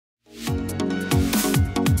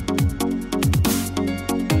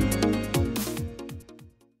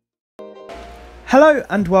Hello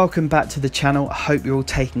and welcome back to the channel. I hope you're all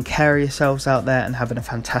taking care of yourselves out there and having a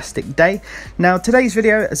fantastic day. Now today's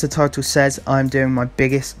video, as the title says, I'm doing my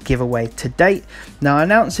biggest giveaway to date. Now I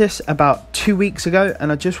announced this about 2 weeks ago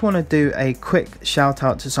and I just want to do a quick shout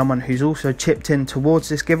out to someone who's also chipped in towards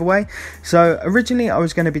this giveaway. So originally I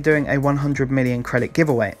was going to be doing a 100 million credit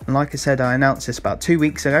giveaway, and like I said, I announced this about 2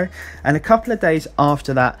 weeks ago, and a couple of days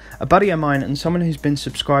after that, a buddy of mine and someone who's been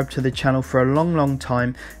subscribed to the channel for a long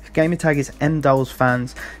time, gamertag is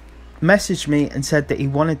mdolls messaged me and said that he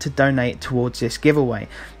wanted to donate towards this giveaway.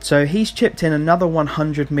 So he's chipped in another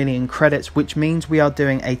 100 million credits, which means we are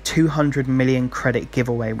doing a 200 million credit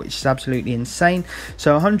giveaway, which is absolutely insane.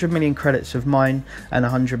 So 100 million credits of mine and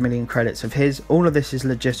 100 million credits of his. All of this is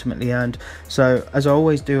legitimately earned. So as I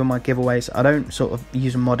always do in my giveaways, I don't sort of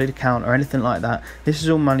use a modded account or anything like that. This is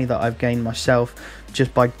all money that I've gained myself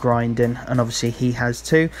just by grinding, and obviously he has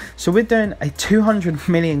too. So we're doing a 200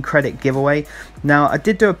 million credit giveaway. Now I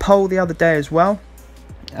did do a poll the other day as well,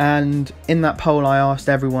 and in that poll I asked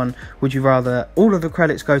everyone, would you rather all of the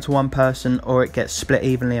credits go to one person or it gets split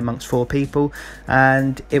evenly amongst 4 people?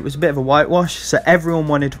 And it was a bit of a whitewash, so everyone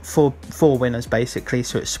wanted four winners basically,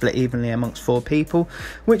 so it's split evenly amongst 4 people,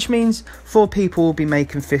 which means 4 people will be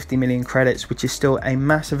making 50 million credits, which is still a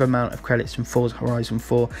massive amount of credits in Forza Horizon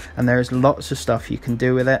 4, and there is lots of stuff you can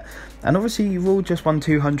do with it. And obviously you've all just won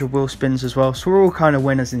 200 wheel spins as well, so we're all kind of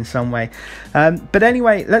winners in some way. But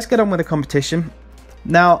anyway, let's get on with the competition.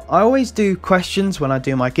 Now, I always do questions when I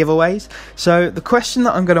do my giveaways. So the question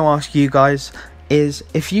that I'm going to ask you guys is,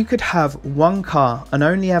 if you could have one car and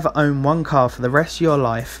only ever own one car for the rest of your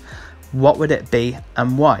life, what would it be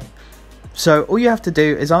and why? So all you have to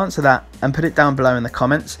do is answer that and put it down below in the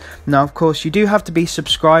comments. Now, of course, you do have to be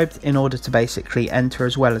subscribed in order to basically enter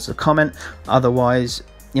as well as a comment. Otherwise,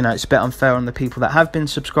 you know, it's a bit unfair on the people that have been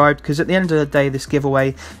subscribed, because at the end of the day, this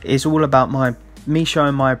giveaway is all about me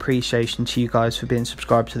showing my appreciation to you guys for being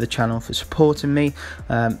subscribed to the channel, for supporting me.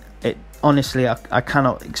 Honestly, I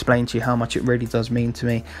cannot explain to you how much it really does mean to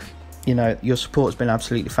me. You know, your support's been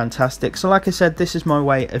absolutely fantastic. So like I said, this is my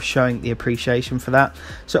way of showing the appreciation for that.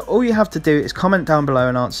 So all you have to do is comment down below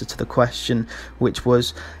an answer to the question, which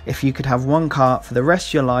was, if you could have one car for the rest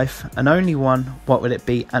of your life and only one, what would it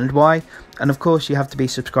be and why? And of course you have to be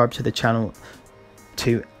subscribed to the channel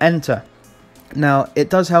to enter. Now, it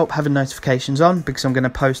does help having notifications on, because I'm going to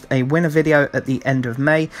post a winner video at the end of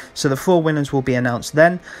May, so the 4 winners will be announced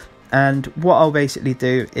then. And what I'll basically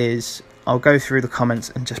do is I'll go through the comments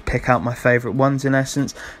and just pick out my favourite ones in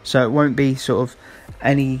essence, so it won't be sort of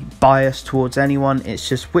any bias towards anyone. It's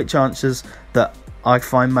just which answers that I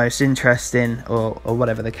find most interesting, or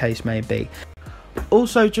whatever the case may be.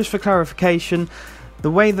 Also, just for clarification, the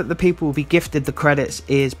way that the people will be gifted the credits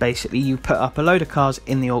is basically you put up a load of cars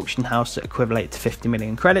in the auction house that equivalent to 50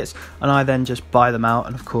 million credits, and I then just buy them out,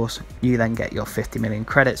 and of course you then get your 50 million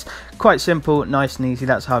credits. Quite simple, nice and easy.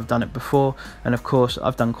 That's how I've done it before, and of course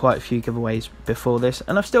I've done quite a few giveaways before this,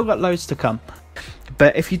 and I've still got loads to come.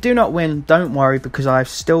 But if you do not win, don't worry, because I've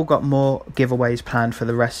still got more giveaways planned for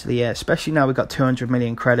the rest of the year, especially now we've got 200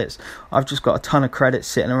 million credits. I've just got a ton of credits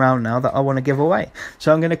sitting around now that I want to give away.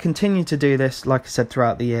 So I'm going to continue to do this, like I said,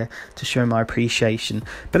 throughout the year to show my appreciation.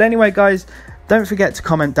 But anyway, guys, don't forget to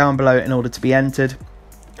comment down below in order to be entered,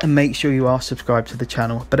 and make sure you are subscribed to the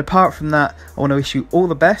channel. But apart from that, I want to wish you all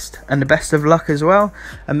the best and the best of luck as well,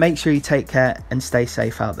 and make sure you take care and stay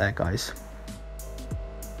safe out there, guys.